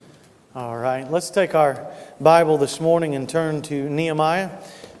All right, let's take our Bible this morning and turn to Nehemiah,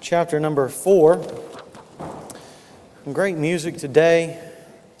 chapter number 4. Great music today.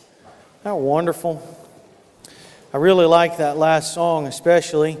 Isn't that wonderful? I really like that last song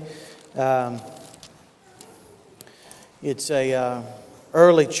especially. It's a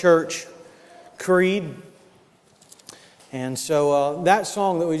early church creed. And so that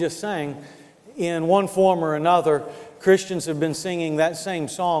song that we just sang, in one form or another, Christians have been singing that same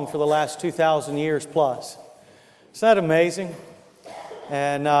song for the last 2,000 years plus. Isn't that amazing?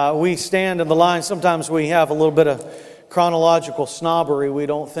 And we stand in the line. Sometimes we have a little bit of chronological snobbery. We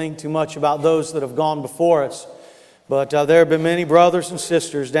don't think too much about those that have gone before us. But there have been many brothers and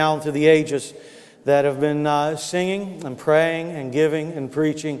sisters down through the ages that have been singing and praying and giving and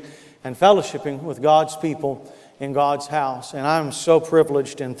preaching and fellowshipping with God's people in God's house. And I'm so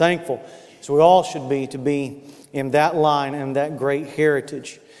privileged and thankful, as we all should be, to be in that line and that great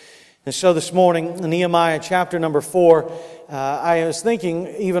heritage. And so this morning, Nehemiah chapter number 4, I was thinking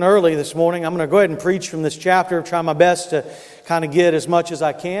even early this morning, I'm going to go ahead and preach from this chapter, try my best to kind of get as much as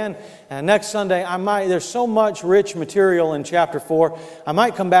I can. And next Sunday, there's so much rich material in chapter 4, I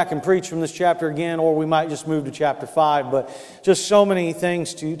might come back and preach from this chapter again, or we might just move to chapter 5, but just so many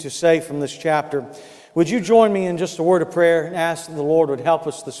things to say from this chapter. Would you join me in just a word of prayer and ask that the Lord would help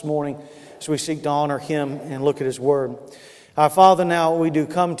us this morning as we seek to honor Him and look at His Word. Our Father, now we do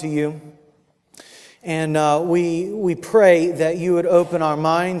come to You, and we pray that You would open our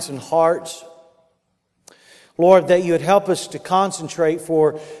minds and hearts. Lord, that You would help us to concentrate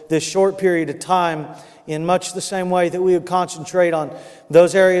for this short period of time in much the same way that we would concentrate on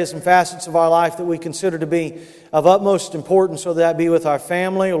those areas and facets of our life that we consider to be of utmost importance, whether that be with our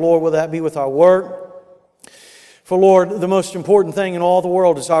family, or Lord, whether that be with our work. For Lord, the most important thing in all the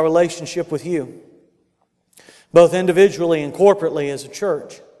world is our relationship with You, both individually and corporately as a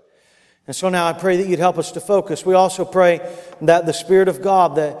church. And so now I pray that You'd help us to focus. We also pray that the Spirit of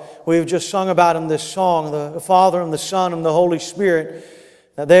God that we've just sung about in this song, the Father and the Son and the Holy Spirit,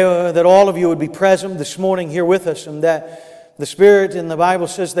 that all of You would be present this morning here with us, and that the Spirit in the Bible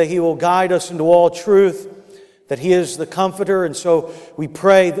says that He will guide us into all truth, that He is the Comforter. And so we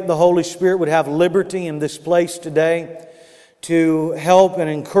pray that the Holy Spirit would have liberty in this place today to help and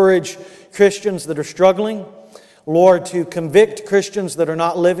encourage Christians that are struggling. Lord, to convict Christians that are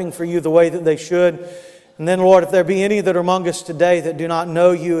not living for You the way that they should. And then, Lord, if there be any that are among us today that do not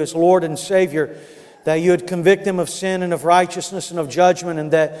know You as Lord and Savior, that You would convict them of sin and of righteousness and of judgment,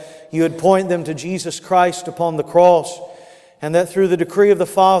 and that You would point them to Jesus Christ upon the cross. And that through the decree of the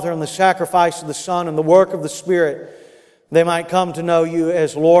Father and the sacrifice of the Son and the work of the Spirit, they might come to know You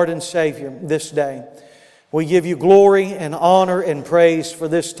as Lord and Savior this day. We give You glory and honor and praise for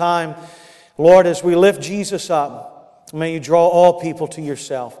this time. Lord, as we lift Jesus up, may You draw all people to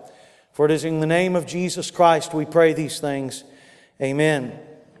Yourself. For it is in the name of Jesus Christ we pray these things. Amen.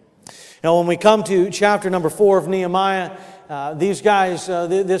 Now, when we come to chapter number 4 of Nehemiah, these guys,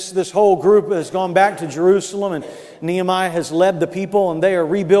 this whole group has gone back to Jerusalem, and Nehemiah has led the people, and they are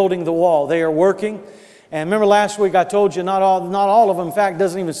rebuilding the wall. They are working. And remember last week I told you not all of them, in fact,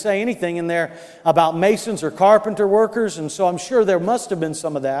 doesn't even say anything in there about masons or carpenter workers, and so I'm sure there must have been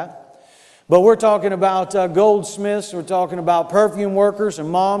some of that. But we're talking about goldsmiths, we're talking about perfume workers and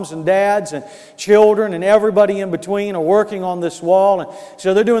moms and dads and children and everybody in between are working on this wall. And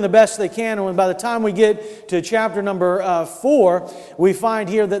so they're doing the best they can. And by the time we get to chapter number 4, we find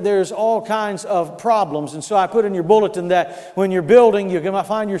here that there's all kinds of problems. And so I put in your bulletin that when you're building, you're going to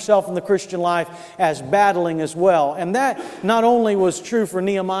find yourself in the Christian life as battling as well. And that not only was true for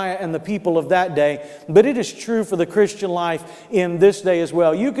Nehemiah and the people of that day, but it is true for the Christian life in this day as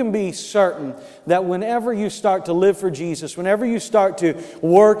well. You can be certain that whenever you start to live for Jesus, whenever you start to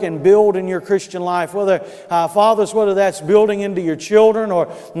work and build in your Christian life, whether fathers, whether that's building into your children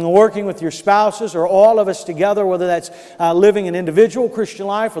or working with your spouses, or all of us together, whether that's living an individual Christian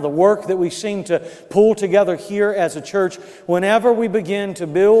life or the work that we seem to pull together here as a church, whenever we begin to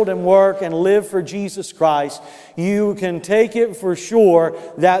build and work and live for Jesus Christ, you can take it for sure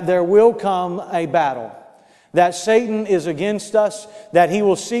that there will come a battle. That Satan is against us, that he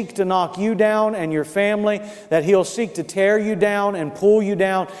will seek to knock you down and your family, that he'll seek to tear you down and pull you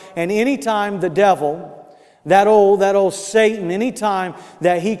down. And anytime the devil, that old Satan, anytime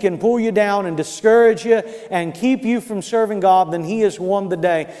that he can pull you down and discourage you and keep you from serving God, then he has won the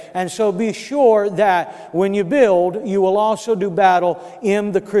day. And so be sure that when you build, you will also do battle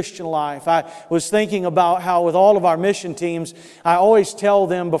in the Christian life. I was thinking about how with all of our mission teams, I always tell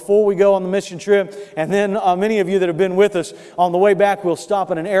them before we go on the mission trip, and then many of you that have been with us, on the way back we'll stop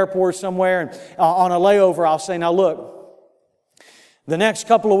at an airport somewhere, and on a layover I'll say, now look, The next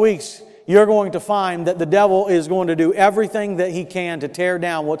couple of weeks, you're going to find that the devil is going to do everything that he can to tear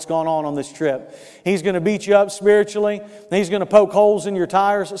down what's going on this trip. He's going to beat you up spiritually. He's going to poke holes in your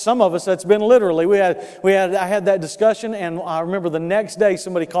tires. Some of us, that's been literally. I had that discussion, and I remember the next day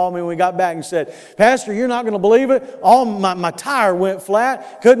somebody called me when we got back and said, Pastor, you're not going to believe it. All my tire went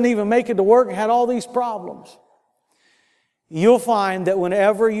flat. Couldn't even make it to work and had all these problems. You'll find that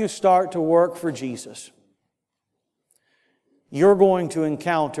whenever you start to work for Jesus, you're going to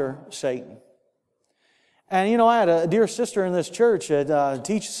encounter Satan. And I had a dear sister in this church that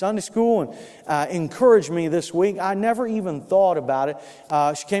teaches Sunday school and encouraged me this week. I never even thought about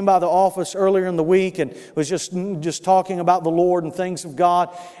it. She came by the office earlier in the week and was just talking about the Lord and things of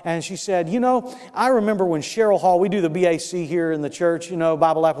God. And she said, I remember when Cheryl Hall, we do the BAC here in the church,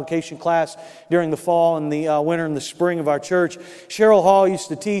 Bible application class during the fall and the winter and the spring of our church. Cheryl Hall used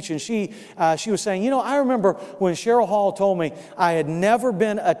to teach, and she was saying, I remember when Cheryl Hall told me I had never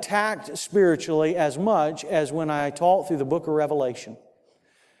been attacked spiritually as much as when I taught through the book of Revelation.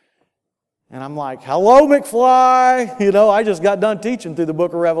 And I'm like, hello, McFly. I just got done teaching through the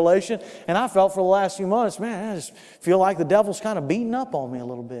book of Revelation, and I felt for the last few months, man, I just feel like the devil's kind of beating up on me a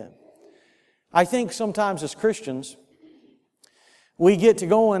little bit. I think sometimes as Christians, we get to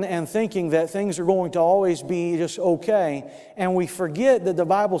going and thinking that things are going to always be just okay, and we forget that the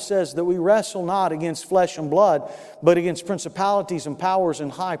Bible says that we wrestle not against flesh and blood, but against principalities and powers in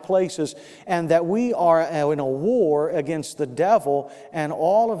high places, and that we are in a war against the devil and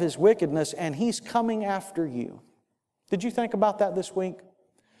all of his wickedness, and he's coming after you. Did you think about that this week?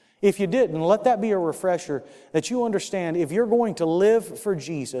 If you didn't, let that be a refresher that you understand if you're going to live for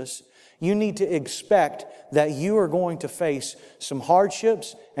Jesus, you need to expect that you are going to face some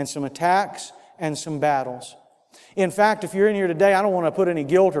hardships and some attacks and some battles. In fact, if you're in here today, I don't want to put any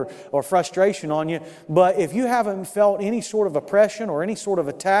guilt or frustration on you, but if you haven't felt any sort of oppression or any sort of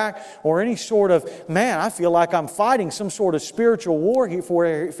attack or any sort of, man, I feel like I'm fighting some sort of spiritual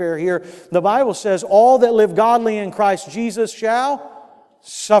warfare here, the Bible says, all that live godly in Christ Jesus shall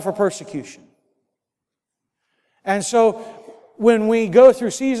suffer persecution. And so, when we go through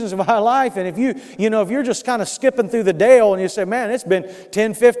seasons of our life, and if you're just kind of skipping through the dale and you say, man, it's been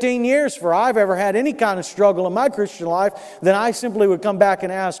 10, 15 years before I've ever had any kind of struggle in my Christian life, then I simply would come back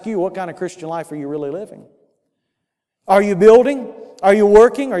and ask you, what kind of Christian life are you really living? Are you building? Are you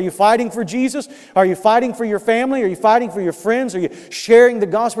working? Are you fighting for Jesus? Are you fighting for your family? Are you fighting for your friends? Are you sharing the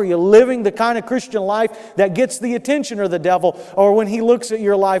gospel? Are you living the kind of Christian life that gets the attention of the devil? Or when he looks at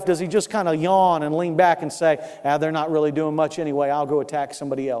your life, does he just kind of yawn and lean back and say, they're not really doing much anyway, I'll go attack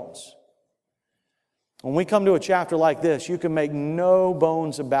somebody else? When we come to a chapter like this, you can make no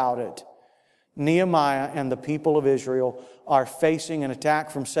bones about it. Nehemiah and the people of Israel are facing an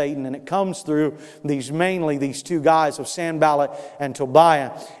attack from Satan, and it comes through mainly these two guys of Sanballat and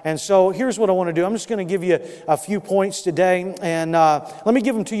Tobiah. And so here's what I want to do. I'm just going to give you a few points today, and let me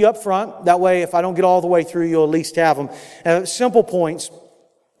give them to you up front. That way, if I don't get all the way through, you'll at least have them. Simple points.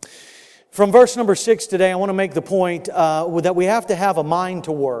 From verse number 6 today, I want to make the point that we have to have a mind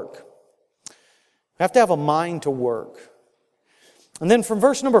to work. We have to have a mind to work. And then from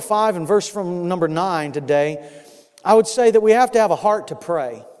verse number 5 and verse from number 9 today, I would say that we have to have a heart to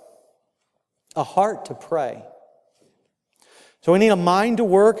pray. A heart to pray. So we need a mind to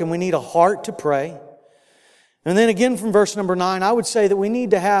work and we need a heart to pray. And then again from verse number 9, I would say that we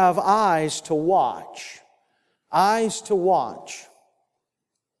need to have eyes to watch. Eyes to watch.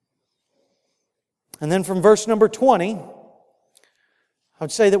 And then from verse number 20, I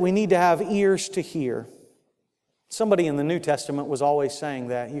would say that we need to have ears to hear. Somebody in the New Testament was always saying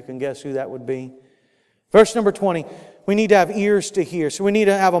that. You can guess who that would be. Verse number 20, we need to have ears to hear. So we need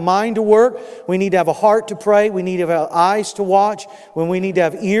to have a mind to work. We need to have a heart to pray. We need to have eyes to watch. When we need to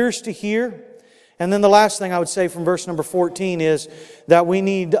have ears to hear. And then the last thing I would say from verse number 14 is that we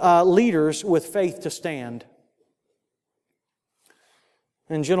need leaders with faith to stand.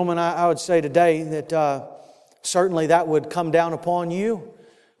 And gentlemen, I would say today that certainly that would come down upon you.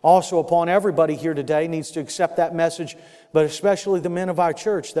 Also upon everybody here today needs to accept that message, but especially the men of our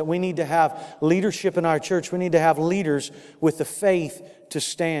church, that we need to have leadership in our church. We need to have leaders with the faith to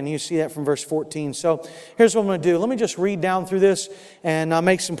stand. You see that from verse 14. So here's what I'm going to do. Let me just read down through this and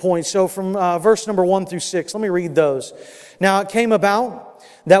make some points. So from verse number 1 through 6, let me read those. Now it came about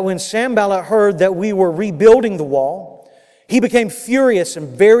that when Sanballat heard that we were rebuilding the wall, he became furious and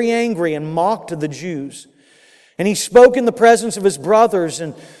very angry and mocked the Jews. And he spoke in the presence of his brothers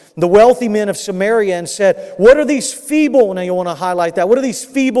and the wealthy men of Samaria and said, what are these feeble, now you want to highlight that, what are these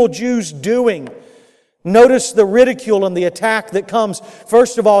feeble Jews doing? Notice the ridicule and the attack that comes.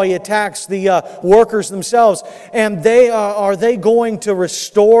 First of all, he attacks the workers themselves. And are they going to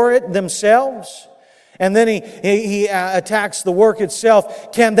restore it themselves? And then he attacks the work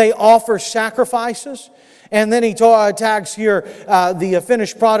itself. Can they offer sacrifices? And then he attacks here the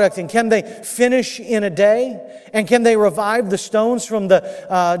finished product. And can they finish in a day? And can they revive the stones from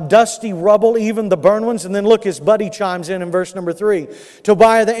the dusty rubble, even the burned ones? And then look, his buddy chimes in verse number 3.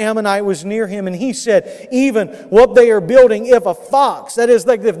 Tobiah the Ammonite was near him, and he said, even what they are building, if a fox, that is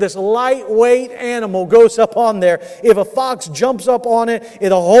like if this lightweight animal goes up on there, if a fox jumps up on it, the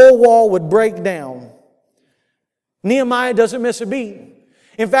whole wall would break down. Nehemiah doesn't miss a beat.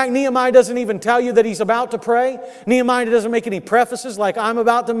 In fact, Nehemiah doesn't even tell you that he's about to pray. Nehemiah doesn't make any prefaces like I'm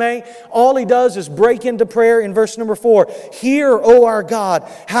about to make. All he does is break into prayer in verse number 4. Hear, O our God,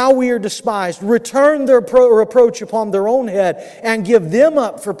 how we are despised. Return their reproach upon their own head and give them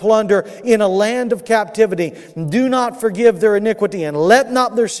up for plunder in a land of captivity. Do not forgive their iniquity and let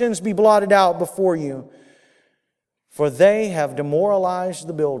not their sins be blotted out before you. For they have demoralized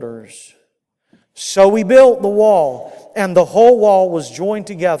the builders. So we built the wall, and the whole wall was joined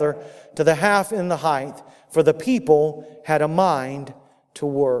together to the half in the height, for the people had a mind to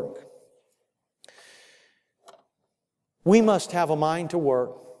work. We must have a mind to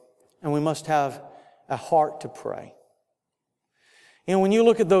work, and we must have a heart to pray. You know, when you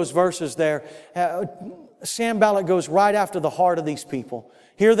look at those verses there, Sanballat goes right after the heart of these people.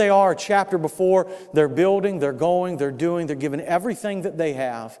 Here they are, a chapter before, they're building, they're going, they're doing, they're giving everything that they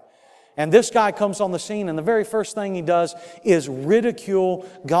have. And this guy comes on the scene, and the very first thing he does is ridicule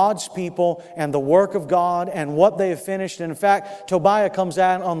God's people and the work of God and what they have finished. And in fact, Tobiah comes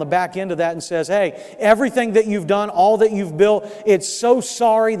out on the back end of that and says, hey, everything that you've done, all that you've built, it's so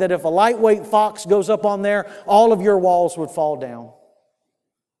sorry that if a lightweight fox goes up on there, all of your walls would fall down.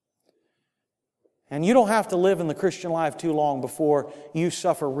 And you don't have to live in the Christian life too long before you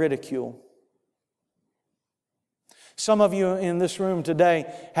suffer ridicule. Some of you in this room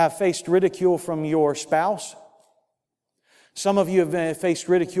today have faced ridicule from your spouse. Some of you have faced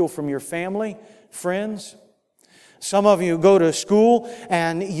ridicule from your family, friends. Some of you go to school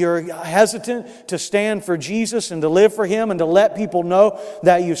and you're hesitant to stand for Jesus and to live for Him and to let people know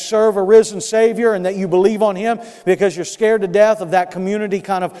that you serve a risen Savior and that you believe on Him because you're scared to death of that community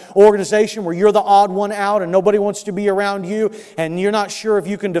kind of organization where you're the odd one out and nobody wants to be around you and you're not sure if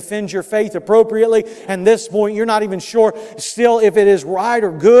you can defend your faith appropriately. And at this point, you're not even sure still if it is right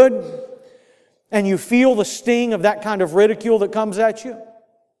or good. And you feel the sting of that kind of ridicule that comes at you.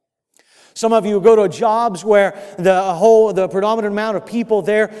 Some of you go to jobs where the predominant amount of people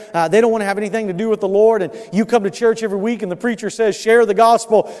there, they don't want to have anything to do with the Lord. And you come to church every week and the preacher says, share the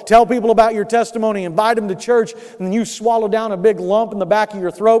gospel, tell people about your testimony, invite them to church. And you swallow down a big lump in the back of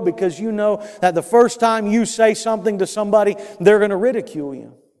your throat because you know that the first time you say something to somebody, they're going to ridicule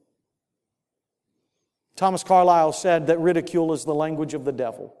you. Thomas Carlyle said that ridicule is the language of the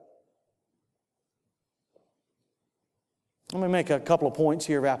devil. Let me make a couple of points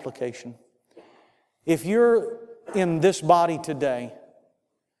here of application. If you're in this body today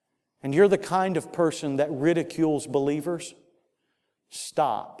and you're the kind of person that ridicules believers,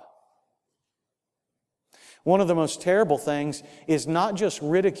 stop. One of the most terrible things is not just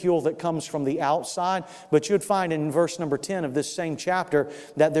ridicule that comes from the outside, but you'd find in verse number 10 of this same chapter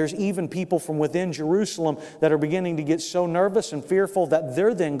that there's even people from within Jerusalem that are beginning to get so nervous and fearful that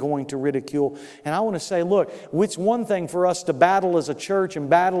they're then going to ridicule. And I want to say, look, it's one thing for us to battle as a church and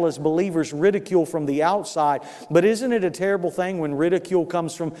battle as believers, ridicule from the outside, but isn't it a terrible thing when ridicule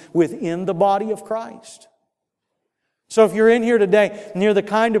comes from within the body of Christ? So if you're in here today and you're the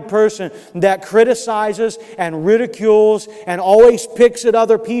kind of person that criticizes and ridicules and always picks at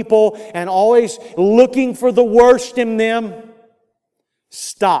other people and always looking for the worst in them,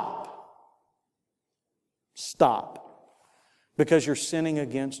 stop. Stop. Because you're sinning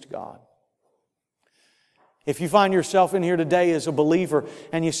against God. If you find yourself in here today as a believer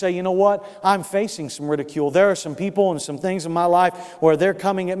and you say, you know what, I'm facing some ridicule. There are some people and some things in my life where they're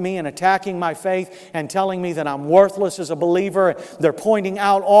coming at me and attacking my faith and telling me that I'm worthless as a believer. They're pointing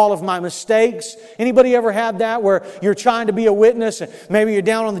out all of my mistakes. Anybody ever had that where you're trying to be a witness and maybe you're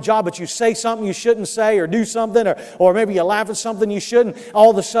down on the job but you say something you shouldn't say or do something or maybe you laugh at something you shouldn't. All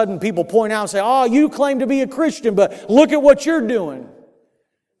of a sudden people point out and say, oh, you claim to be a Christian but look at what you're doing.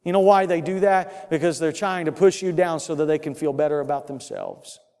 You know why they do that? Because they're trying to push you down so that they can feel better about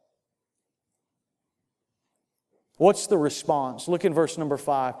themselves. What's the response? Look in verse number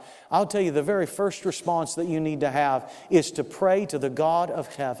 5. I'll tell you the very first response that you need to have is to pray to the God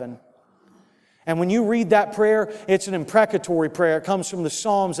of heaven. And when you read that prayer, it's an imprecatory prayer. It comes from the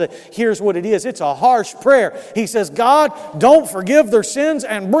Psalms. That here's what it is. It's a harsh prayer. He says, God, don't forgive their sins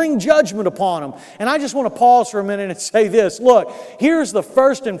and bring judgment upon them. And I just want to pause for a minute and say this. Look, here's the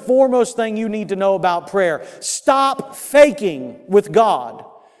first and foremost thing you need to know about prayer. Stop faking with God.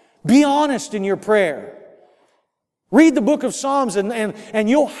 Be honest in your prayer. Read the book of Psalms and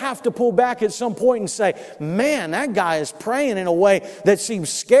you'll have to pull back at some point and say, man, that guy is praying in a way that seems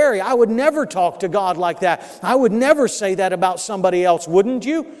scary. I would never talk to God like that. I would never say that about somebody else, wouldn't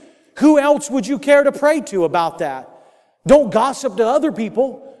you? Who else would you care to pray to about that? Don't gossip to other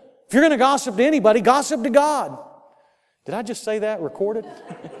people. If you're going to gossip to anybody, gossip to God. Did I just say that recorded?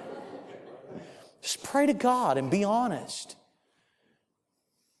 Just pray to God and be honest.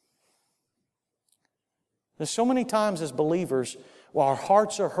 There's so many times as believers, while our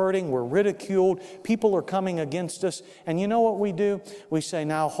hearts are hurting, we're ridiculed, people are coming against us, and you know what we do? We say,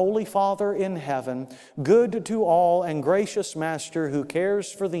 now, Holy Father in heaven, good to all and gracious Master who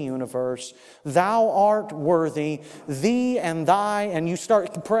cares for the universe, Thou art worthy, Thee and Thy, and you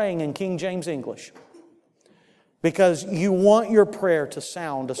start praying in King James English because you want your prayer to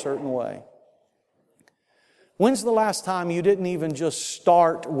sound a certain way. When's the last time you didn't even just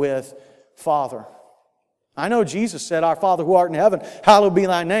start with Father? I know Jesus said, Our Father who art in heaven, hallowed be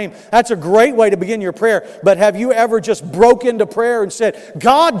Thy name. That's a great way to begin your prayer. But have you ever just broke into prayer and said,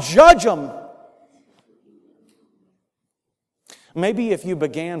 God, judge them? Maybe if you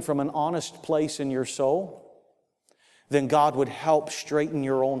began from an honest place in your soul, then God would help straighten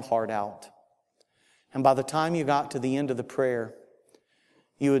your own heart out. And by the time you got to the end of the prayer,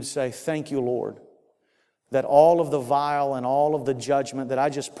 you would say, thank you, Lord, that all of the vile and all of the judgment that I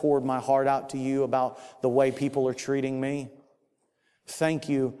just poured my heart out to you about the way people are treating me, thank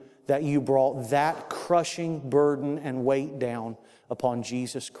you that you brought that crushing burden and weight down upon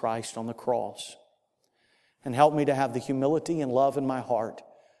Jesus Christ on the cross. And help me to have the humility and love in my heart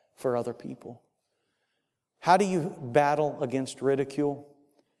for other people. How do you battle against ridicule?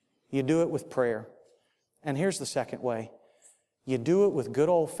 You do it with prayer. And here's the second way. You do it with good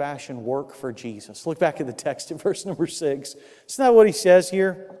old-fashioned work for Jesus. Look back at the text at verse number 6. Isn't that what he says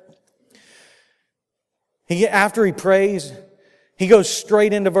here? After he prays, he goes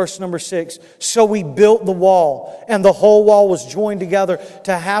straight into verse number 6. So we built the wall, and the whole wall was joined together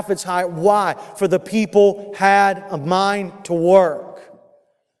to half its height. Why? For the people had a mind to work.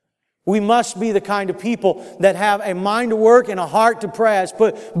 We must be the kind of people that have a mind to work and a heart to pray. I've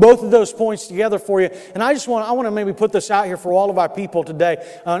put both of those points together for you. And I want to maybe put this out here for all of our people today.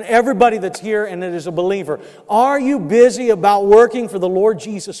 Everybody that's here and that is a believer. Are you busy about working for the Lord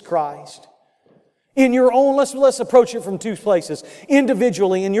Jesus Christ? In your own, let's approach it from two places.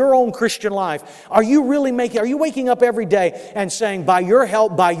 Individually, in your own Christian life, are you waking up every day and saying, by your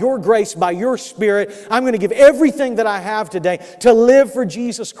help, by your grace, by your Spirit, I'm going to give everything that I have today to live for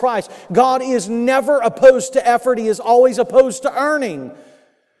Jesus Christ? God is never opposed to effort. He is always opposed to earning.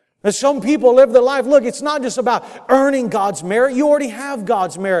 As some people live their life, look, it's not just about earning God's merit. You already have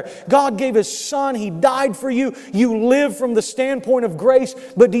God's merit. God gave His Son. He died for you. You live from the standpoint of grace.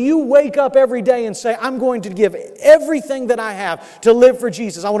 But do you wake up every day and say, I'm going to give everything that I have to live for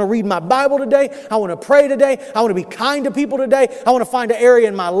Jesus? I want to read my Bible today. I want to pray today. I want to be kind to people today. I want to find an area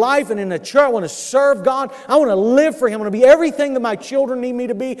in my life and in the church. I want to serve God. I want to live for Him. I want to be everything that my children need me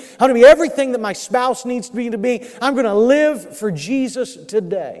to be. I want to be everything that my spouse needs me to be. I'm going to live for Jesus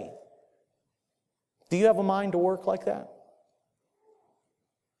today. Do you have a mind to work like that?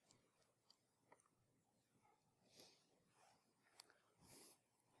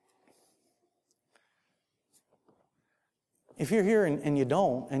 If you're here and you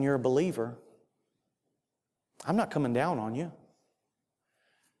don't, and you're a believer, I'm not coming down on you.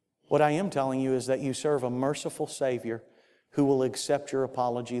 What I am telling you is that you serve a merciful Savior who will accept your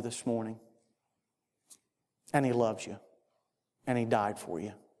apology this morning. And He loves you. And He died for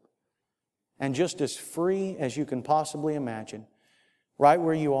you. And just as free as you can possibly imagine, right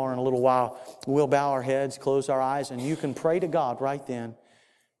where you are in a little while, we'll bow our heads, close our eyes, and you can pray to God right then.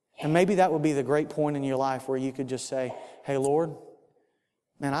 And maybe that would be the great point in your life where you could just say, hey, Lord,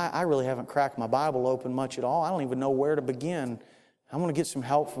 man, I really haven't cracked my Bible open much at all. I don't even know where to begin. I want to get some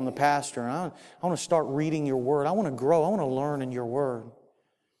help from the pastor. And I want to start reading Your Word. I want to grow. I want to learn in Your Word.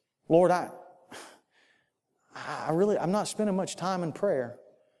 Lord, I'm not spending much time in prayer.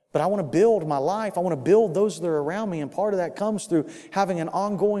 But I want to build my life. I want to build those that are around me. And part of that comes through having an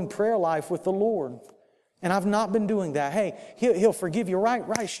ongoing prayer life with the Lord. And I've not been doing that. Hey, He'll forgive you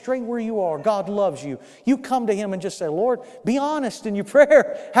right straight where you are. God loves you. You come to Him and just say, Lord, be honest in your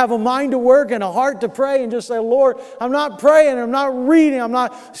prayer. Have a mind to work and a heart to pray and just say, Lord, I'm not praying, I'm not reading, I'm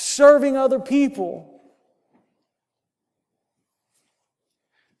not serving other people.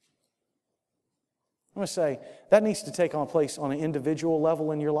 I'm going to say, that needs to take on place on an individual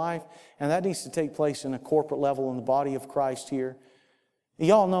level in your life, and that needs to take place in a corporate level in the body of Christ here.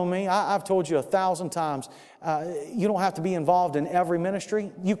 Y'all know me. I've told you 1,000 times, you don't have to be involved in every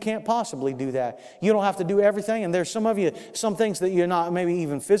ministry. You can't possibly do that. You don't have to do everything. And there's some of you, some things that you're not maybe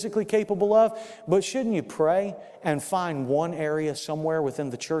even physically capable of. But shouldn't you pray and find one area somewhere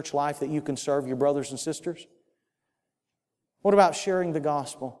within the church life that you can serve your brothers and sisters? What about sharing the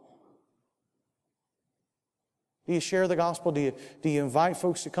gospel? Do you share the gospel? Do you invite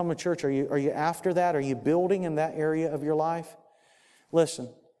folks to come to church? Are you after that? Are you building in that area of your life? Listen,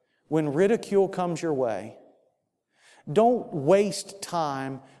 when ridicule comes your way, don't waste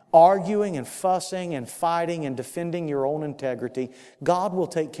time arguing and fussing and fighting and defending your own integrity. God will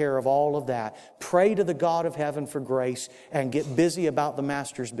take care of all of that. Pray to the God of heaven for grace and get busy about the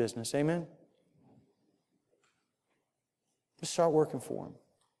Master's business. Amen? Just start working for Him.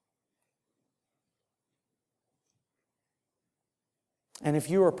 And if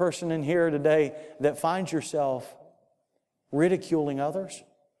you are a person in here today that finds yourself ridiculing others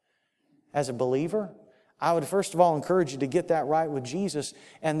as a believer, I would first of all encourage you to get that right with Jesus.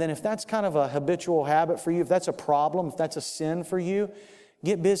 And then if that's kind of a habitual habit for you, if that's a problem, if that's a sin for you,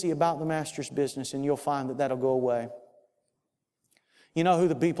 get busy about the Master's business and you'll find that that'll go away. You know who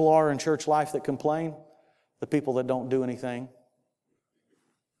the people are in church life that complain? The people that don't do anything.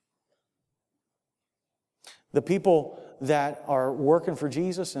 The people that are working for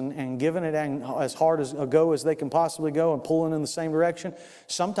Jesus and giving it as hard as a go as they can possibly go and pulling in the same direction.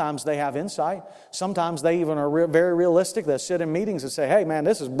 Sometimes they have insight. Sometimes they even are very realistic. They sit in meetings and say, hey man,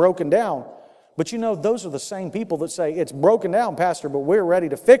 this is broken down. But you know, those are the same people that say, it's broken down, Pastor, but we're ready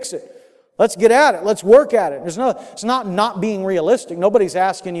to fix it. Let's get at it. Let's work at it. It's not being realistic. Nobody's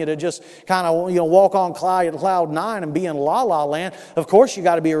asking you to just kind of walk on cloud nine and be in la-la land. Of course you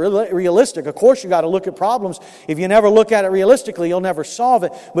got to be realistic. Of course you got to look at problems. If you never look at it realistically, you'll never solve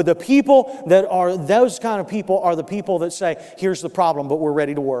it. But the people that are those kind of people are the people that say, here's the problem, but we're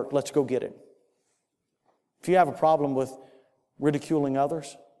ready to work. Let's go get it. If you have a problem with ridiculing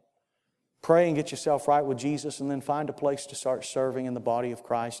others, pray and get yourself right with Jesus, and then find a place to start serving in the body of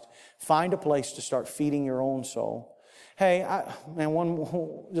Christ. Find a place to start feeding your own soul. Hey,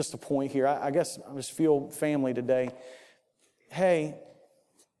 just a point here. I guess I just feel family today. Hey,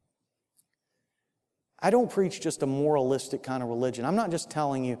 I don't preach just a moralistic kind of religion. I'm not just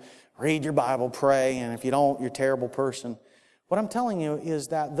telling you, read your Bible, pray, and if you don't, you're a terrible person. What I'm telling you is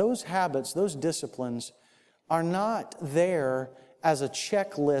that those habits, those disciplines are not there as a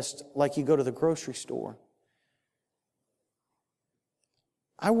checklist like you go to the grocery store.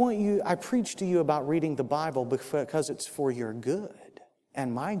 I preach to you about reading the Bible because it's for your good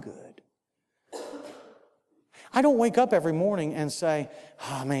and my good. I don't wake up every morning and say,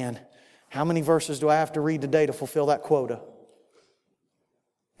 oh man, how many verses do I have to read today to fulfill that quota?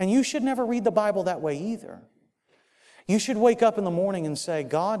 And you should never read the Bible that way either. You should wake up in the morning and say,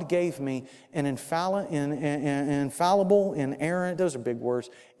 God gave me an infallible, inerrant, those are big words.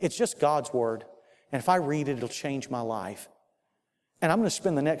 It's just God's Word. And if I read it, it'll change my life. And I'm going to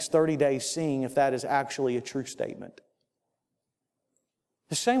spend the next 30 days seeing if that is actually a true statement.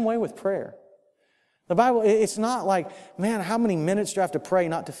 The same way with prayer. The Bible, it's not like, man, how many minutes do I have to pray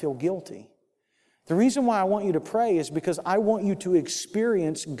not to feel guilty? The reason why I want you to pray is because I want you to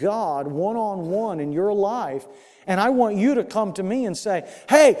experience God one-on-one in your life. And I want you to come to me and say,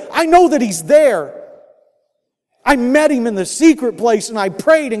 hey, I know that He's there. I met Him in the secret place and I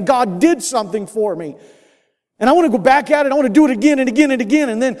prayed and God did something for me. And I want to go back at it. I want to do it again and again and again.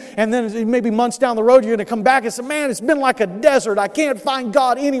 And then maybe months down the road, you're going to come back and say, man, it's been like a desert. I can't find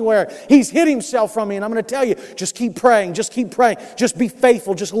God anywhere. He's hid Himself from me. And I'm going to tell you, just keep praying. Just keep praying. Just be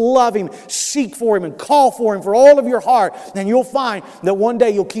faithful. Just love Him. Seek for Him and call for Him for all of your heart. And you'll find that one day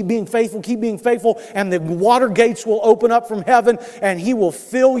you'll keep being faithful, and the water gates will open up from heaven and He will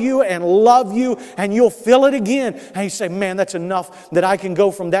fill you and love you and you'll fill it again. And you say, man, that's enough that I can go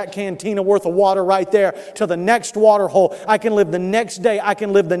from that cantina worth of water right there to the next water hole. I can live the next day. I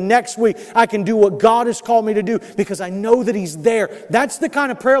can live the next week. I can do what God has called me to do because I know that He's there. That's the kind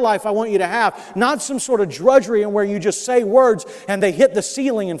of prayer life I want you to have. Not some sort of drudgery in where you just say words and they hit the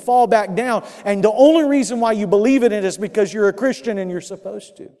ceiling and fall back down. And the only reason why you believe in it is because you're a Christian and you're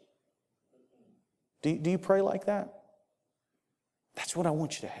supposed to. Do you pray like that? That's what I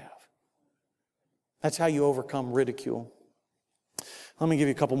want you to have. That's how you overcome ridicule. Let me give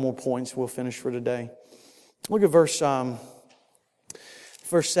you a couple more points. We'll finish for today. Look at verse 7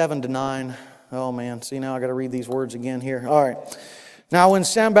 to 9. Oh man, see now I got to read these words again here. All right. Now when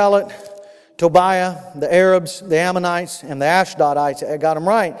Sanballat, Tobiah, the Arabs, the Ammonites, and the Ashdodites, I got them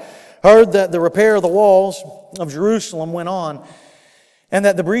right, heard that the repair of the walls of Jerusalem went on, and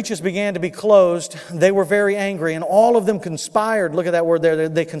that the breaches began to be closed, they were very angry, and all of them conspired. Look at that word there.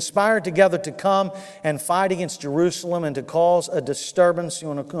 They conspired together to come and fight against Jerusalem and to cause a disturbance. You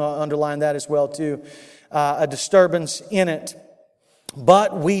want to underline that as well too. A disturbance in it.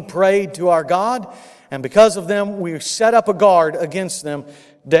 But we prayed to our God, and because of them, we set up a guard against them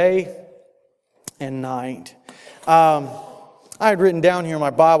day and night. I had written down here in my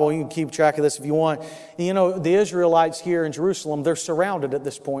Bible, you can keep track of this if you want. You know, the Israelites here in Jerusalem, they're surrounded at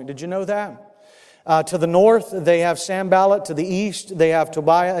this point. Did you know that? To the north, they have Sanballat. To the east, they have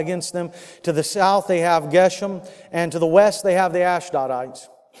Tobiah against them. To the south, they have Geshem. And to the west, they have the Ashdodites.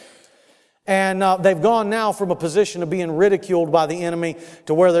 And they've gone now from a position of being ridiculed by the enemy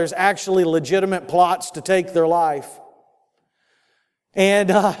to where there's actually legitimate plots to take their life.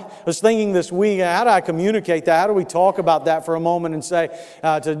 And I was thinking this week, how do I communicate that? How do we talk about that for a moment and say,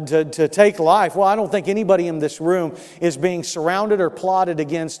 to take life? Well, I don't think anybody in this room is being surrounded or plotted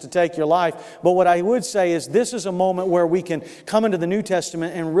against to take your life. But what I would say is this is a moment where we can come into the New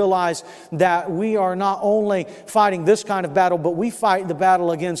Testament and realize that we are not only fighting this kind of battle, but we fight the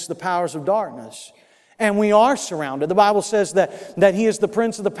battle against the powers of darkness. And we are surrounded. The Bible says that He is the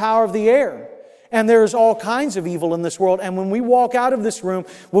prince of the power of the air. And there's all kinds of evil in this world. And when we walk out of this room,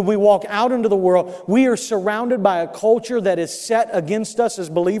 when we walk out into the world, we are surrounded by a culture that is set against us as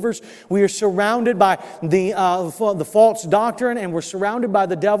believers. We are surrounded by the false doctrine, and we're surrounded by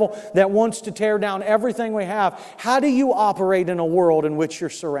the devil that wants to tear down everything we have. How do you operate in a world in which you're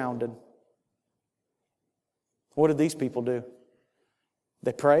surrounded? What did these people do?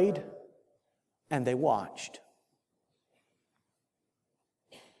 They prayed and they watched.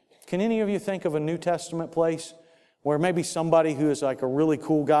 Can any of you think of a New Testament place where maybe somebody who is like a really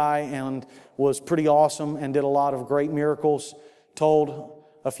cool guy and was pretty awesome and did a lot of great miracles told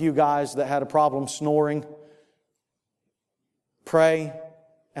a few guys that had a problem snoring, pray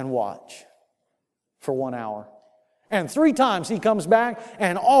and watch for 1 hour? And 3 times he comes back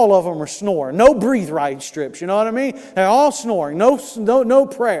and all of them are snoring. No breathe right strips, you know what I mean? They're all snoring. No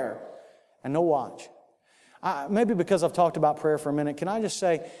prayer and no watch. Maybe because I've talked about prayer for a minute, can I just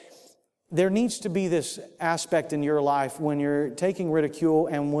say, there needs to be this aspect in your life when you're taking ridicule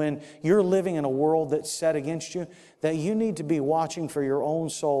and when you're living in a world that's set against you, that you need to be watching for your own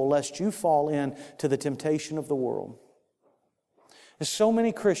soul lest you fall into the temptation of the world. So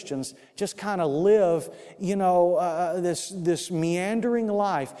many Christians just kind of live, this meandering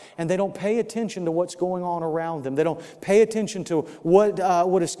life, and they don't pay attention to what's going on around them. They don't pay attention to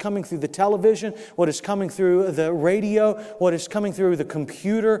what is coming through the television, what is coming through the radio, what is coming through the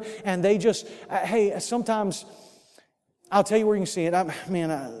computer, and they just, sometimes, I'll tell you where you can see it. I'm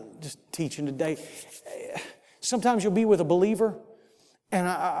just teaching today. Sometimes you'll be with a believer, and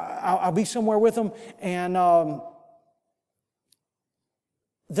I'll be somewhere with them, and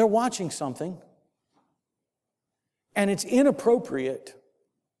they're watching something, and it's inappropriate,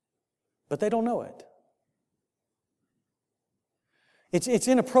 but they don't know it. It's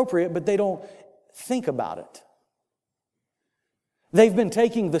inappropriate, but they don't think about it. They've been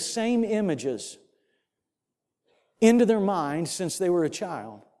taking the same images into their mind since they were a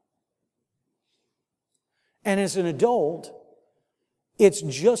child. And as an adult, it's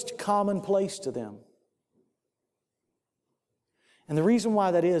just commonplace to them. And the reason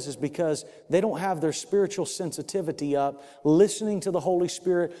why that is because they don't have their spiritual sensitivity up, listening to the Holy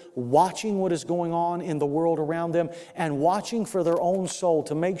Spirit, watching what is going on in the world around them, and watching for their own soul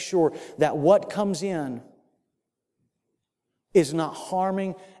to make sure that what comes in is not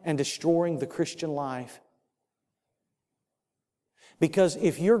harming and destroying the Christian life. Because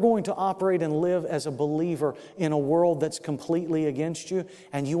if you're going to operate and live as a believer in a world that's completely against you,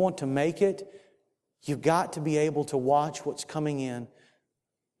 and you want to make it, you've got to be able to watch what's coming in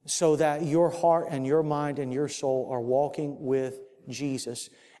so that your heart and your mind and your soul are walking with Jesus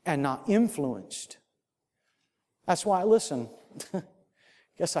and not influenced. That's why, listen,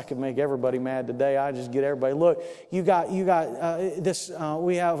 guess I could make everybody mad today. I just get everybody, look, you got this,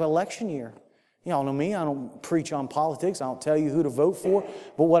 we have election year. Y'all know me, I don't preach on politics, I don't tell you who to vote for,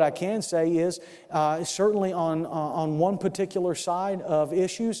 but what I can say is, certainly on one particular side of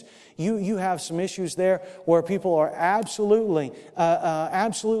issues, you have some issues there where people are absolutely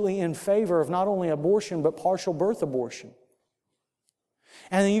in favor of not only abortion, but partial birth abortion.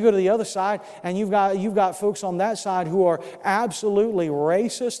 And then you go to the other side, and you've got folks on that side who are absolutely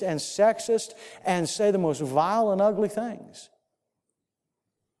racist and sexist and say the most vile and ugly things.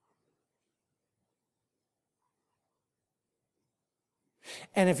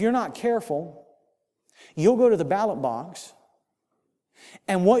 And if you're not careful, you'll go to the ballot box,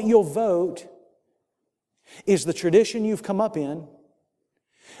 and what you'll vote is the tradition you've come up in,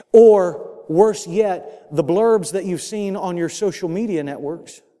 or worse yet, the blurbs that you've seen on your social media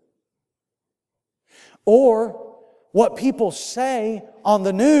networks, or what people say on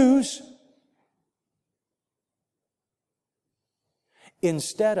the news,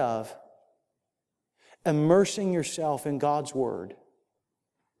 instead of immersing yourself in God's Word,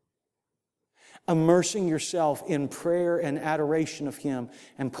 immersing yourself in prayer and adoration of Him,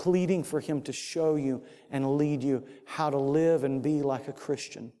 and pleading for Him to show you and lead you how to live and be like a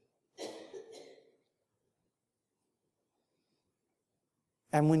Christian.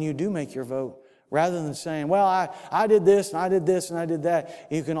 And when you do make your vote, rather than saying, well, I did this, and I did this, and I did that,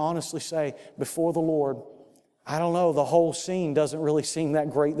 you can honestly say before the Lord, I don't know, the whole scene doesn't really seem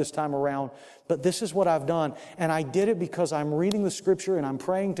that great this time around, but this is what I've done. And I did it because I'm reading the Scripture and I'm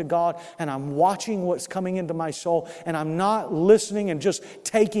praying to God and I'm watching what's coming into my soul, and I'm not listening and just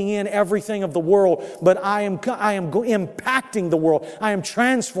taking in everything of the world, but I am impacting the world. I am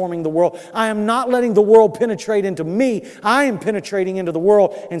transforming the world. I am not letting the world penetrate into me. I am penetrating into the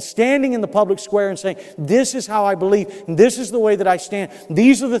world and standing in the public square and saying, this is how I believe, and this is the way that I stand.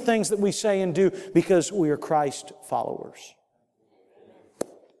 These are the things that we say and do because we are Christ followers.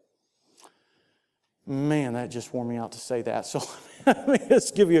 Man, that just wore me out to say that. So let me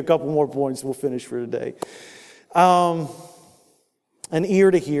just give you a couple more points. We'll finish for today. An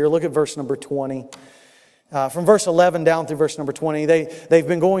ear to hear. Look at verse number 20. From verse 11 down through verse number 20, they've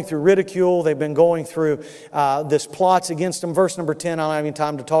been going through ridicule. They've been going through this plots against them. Verse number 10, I don't have any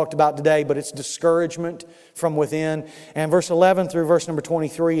time to talk about today, but it's discouragement from within. And verse 11 through verse number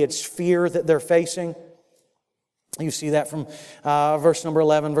 23, it's fear that they're facing. You see that from verse number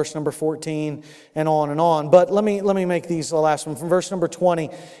 11, verse number 14, and on and on. But let me make these the last one. From verse number 20,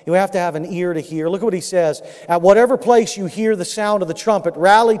 you have to have an ear to hear. Look at what he says. At whatever place you hear the sound of the trumpet,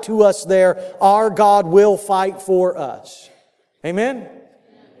 rally to us there. Our God will fight for us. Amen?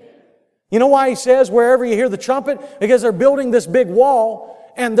 You know why he says wherever you hear the trumpet? Because they're building this big wall.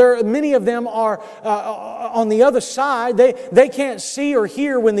 And many of them are on the other side. They can't see or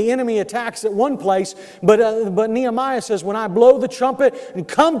hear when the enemy attacks at one place. But Nehemiah says, when I blow the trumpet, and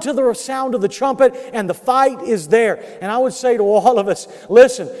come to the sound of the trumpet, and the fight is there. And I would say to all of us,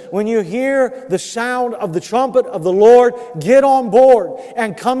 listen, when you hear the sound of the trumpet of the Lord, get on board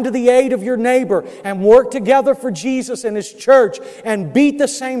and come to the aid of your neighbor and work together for Jesus and His church and beat the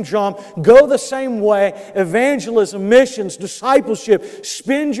same drum, go the same way, evangelism, missions, discipleship.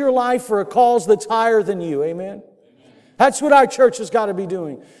 Spend your life for a cause that's higher than you. Amen? That's what our church has got to be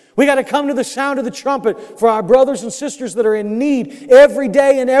doing. We got to come to the sound of the trumpet for our brothers and sisters that are in need every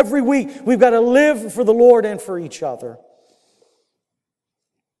day and every week. We've got to live for the Lord and for each other.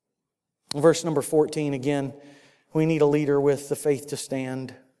 Verse number 14 again. We need a leader with the faith to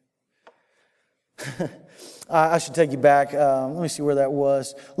stand. I should take you back. Let me see where that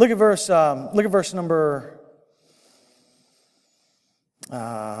was. Look at verse number...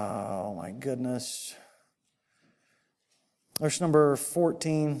 Oh my goodness. Verse number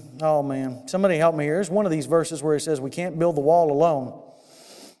 14. Oh man. Somebody help me here. There's one of these verses where it says we can't build the wall alone.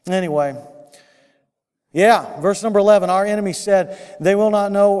 Anyway. Yeah, verse number 11. Our enemy said, they will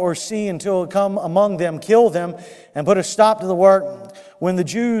not know or see until it come among them, kill them, and put a stop to the work. When the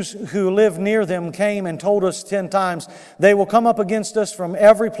Jews who lived near them came and told us 10 times, they will come up against us from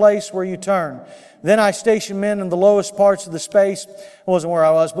every place where you turn. Then I stationed men in the lowest parts of the space. It wasn't where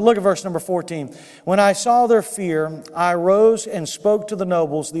I was, but look at verse number 14. When I saw their fear, I rose and spoke to the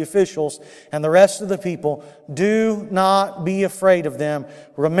nobles, the officials, and the rest of the people. Do not be afraid of them.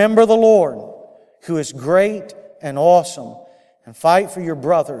 Remember the Lord, who is great and awesome, and fight for your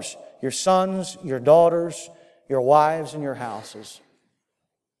brothers, your sons, your daughters, your wives, and your houses.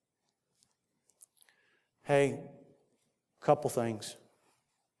 Hey, a couple things.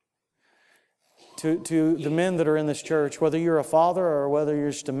 To the men that are in this church, whether you're a father or whether you're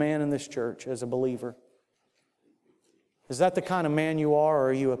just a man in this church as a believer, is that the kind of man you are, or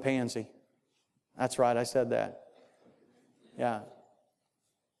are you a pansy? That's right, I said that. Yeah.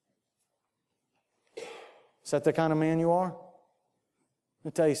 Is that the kind of man you are? Let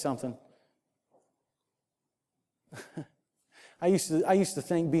me tell you something. I used to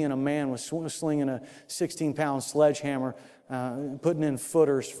think being a man was slinging a 16-pound sledgehammer, putting in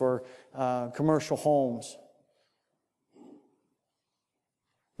footers for commercial homes.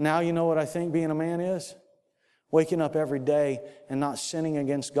 Now you know what I think being a man is? Waking up every day and not sinning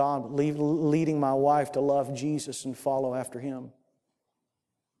against God, but leading my wife to love Jesus and follow after Him.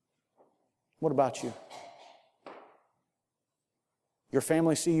 What about you? Your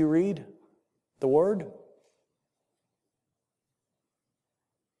family see you read the Word?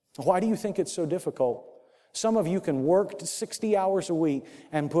 Why do you think it's so difficult? Some of you can work 60 hours a week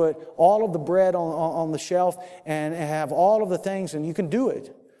and put all of the bread on the shelf and have all of the things, and you can do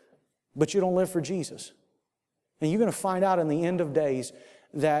it, but you don't live for Jesus. And you're going to find out in the end of days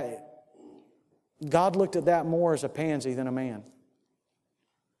that God looked at that more as a pansy than a man.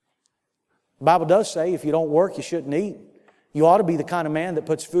 The Bible does say if you don't work, you shouldn't eat. You ought to be the kind of man that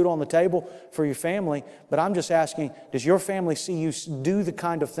puts food on the table for your family. But I'm just asking, does your family see you do the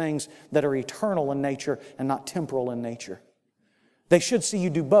kind of things that are eternal in nature and not temporal in nature? They should see you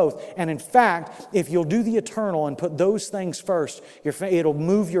do both. And in fact, if you'll do the eternal and put those things first, it'll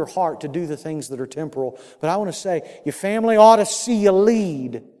move your heart to do the things that are temporal. But I want to say, your family ought to see you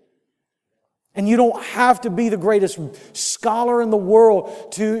lead. And you don't have to be the greatest scholar in the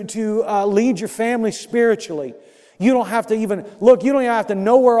world to lead your family spiritually. You don't have to even, you don't even have to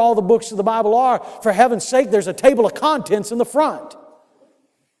know where all the books of the Bible are. For heaven's sake, there's a table of contents in the front.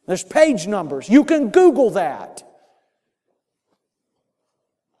 There's page numbers. You can Google that.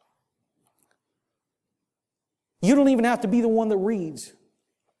 You don't even have to be the one that reads.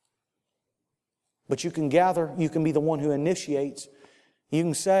 But you can gather, you can be the one who initiates. You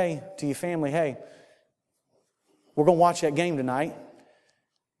can say to your family, hey, we're going to watch that game tonight.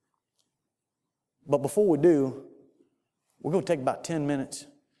 But before we do, we're going to take about 10 minutes.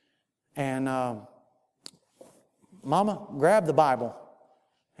 And Mama, grab the Bible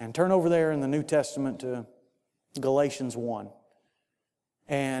and turn over there in the New Testament to Galatians 1.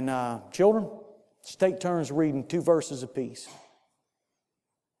 And children, let's take turns reading 2 verses apiece.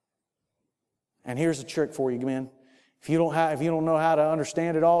 And here's a trick for you, men. If you don't know how to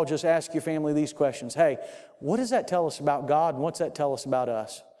understand it all, just ask your family these questions. Hey, what does that tell us about God, and what's that tell us about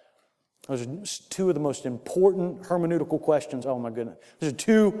us? Those are 2 of the most important hermeneutical questions. Oh my goodness. Those are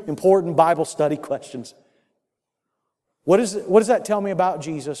 2 important Bible study questions. What does that tell me about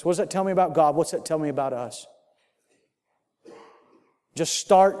Jesus? What does that tell me about God? What's that tell me about us? Just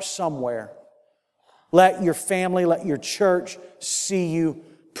start somewhere. Let your family, let your church see you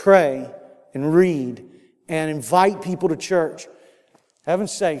pray and read and invite people to church.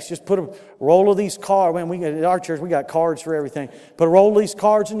 Heaven's sakes, just put a roll of these cards. Man, at our church, we got cards for everything. Put a roll of these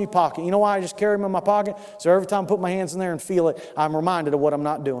cards in your pocket. You know why I just carry them in my pocket? So every time I put my hands in there and feel it, I'm reminded of what I'm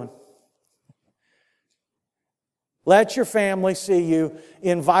not doing. Let your family see you.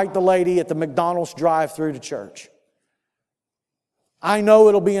 Invite the lady at the McDonald's drive-thru to church. I know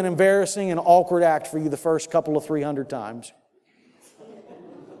it'll be an embarrassing and awkward act for you the first couple of 300 times.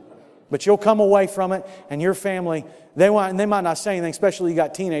 But you'll come away from it, and your family, they might not say anything, especially you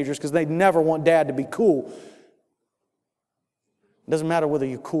got teenagers, because they never want Dad to be cool. It doesn't matter whether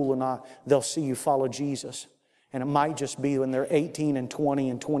you're cool or not. They'll see you follow Jesus. And it might just be when they're 18 and 20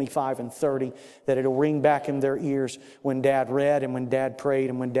 and 25 and 30 that it'll ring back in their ears when Dad read and when Dad prayed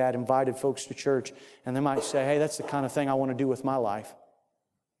and when Dad invited folks to church. And they might say, hey, that's the kind of thing I want to do with my life.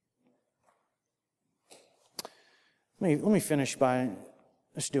 Let me finish by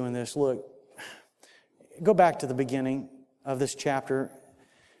just doing this. Look, go back to the beginning of this chapter,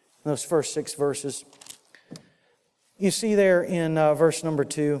 those first 6 verses. You see there in verse number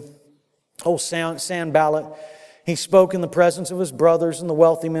 2, old Sanballat, he spoke in the presence of his brothers and the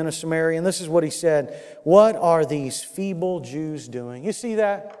wealthy men of Samaria, and this is what he said: what are these feeble Jews doing? You see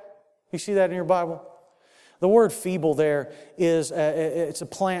that? You see that in your Bible? The word feeble there is, it's a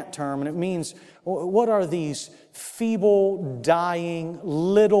plant term, and it means, what are these feeble, dying,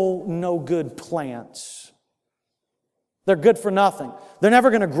 little, no good plants? They're good for nothing. They're never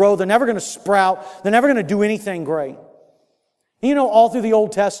going to grow. They're never going to sprout. They're never going to do anything great. You know, all through the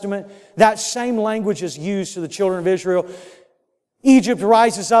Old Testament, that same language is used to the children of Israel. Egypt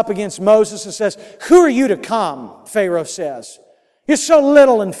rises up against Moses and says, who are you to come? Pharaoh says. You're so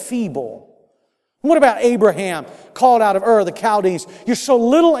little and feeble. What about Abraham, called out of Ur, the Chaldees? You're so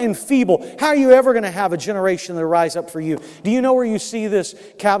little and feeble. How are you ever going to have a generation that will rise up for you? Do you know where you see this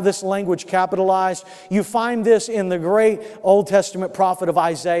language capitalized? You find this in the great Old Testament prophet of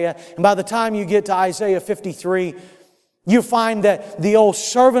Isaiah. And by the time you get to Isaiah 53, you find that the old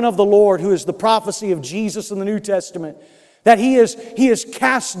servant of the Lord, who is the prophecy of Jesus in the New Testament, that he is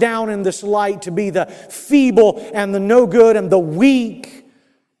cast down in this light to be the feeble and the no good and the weak.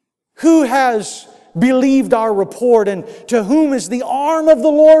 Who has believed our report, and to whom is the arm of the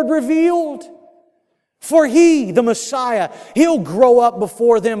Lord revealed? For He, the Messiah, He'll grow up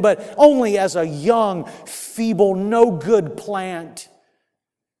before them, but only as a young, feeble, no good plant.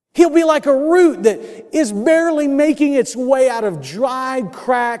 He'll be like a root that is barely making its way out of dried,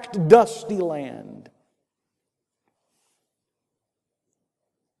 cracked, dusty land.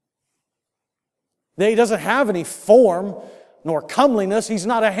 He doesn't have any form nor comeliness. He's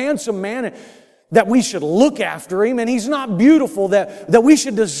not a handsome man that we should look after Him, and He's not beautiful that we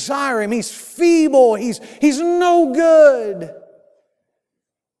should desire Him. He's feeble. He's no good.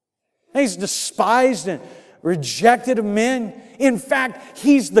 He's despised and rejected of men. In fact,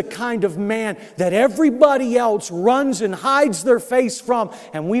 He's the kind of man that everybody else runs and hides their face from,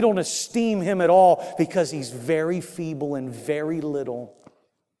 and we don't esteem Him at all because He's very feeble and very little.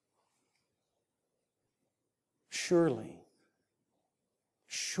 Surely,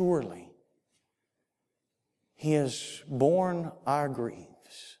 He has borne our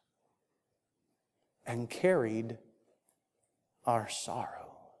griefs and carried our sorrows.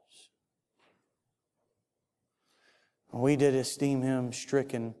 We did esteem Him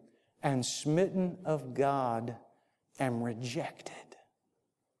stricken and smitten of God and rejected.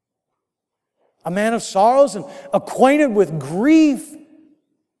 A man of sorrows and acquainted with grief.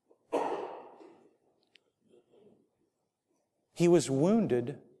 He was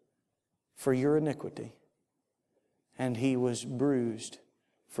wounded for your iniquity, and He was bruised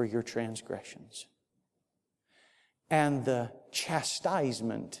for your transgressions. And the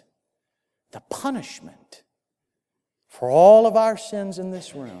chastisement, the punishment for all of our sins in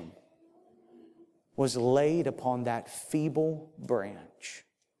this room was laid upon that feeble branch.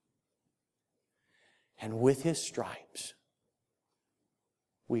 And with His stripes,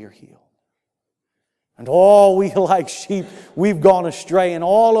 we are healed. And all we like sheep, we've gone astray. And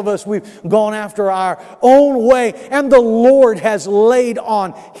all of us, we've gone after our own way. And the Lord has laid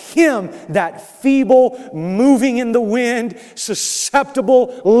on Him that feeble, moving in the wind,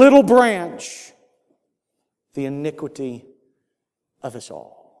 susceptible little branch, the iniquity of us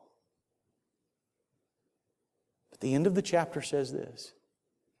all. But the end of the chapter says this,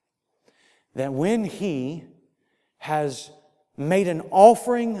 that when He has made an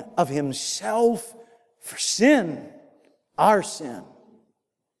offering of Himself for sin, our sin,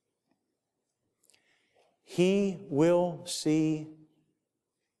 He will see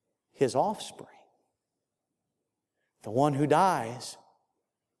His offspring. The one who dies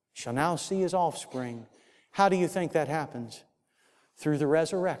shall now see his offspring. How do you think that happens? Through the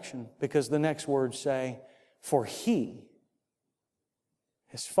resurrection, because the next words say, for He,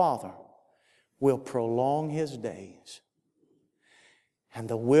 His Father, will prolong His days, and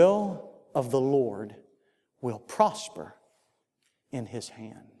the will of the Lord will prosper in His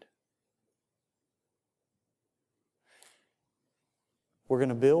hand. We're going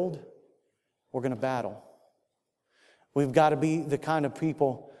to build, we're going to battle. We've got to be the kind of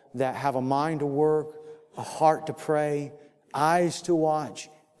people that have a mind to work, a heart to pray, eyes to watch,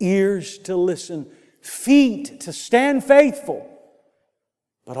 ears to listen, feet to stand faithful.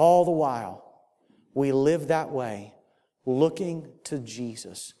 But all the while, we live that way, looking to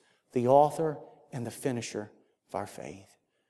Jesus, the author and the finisher of our faith.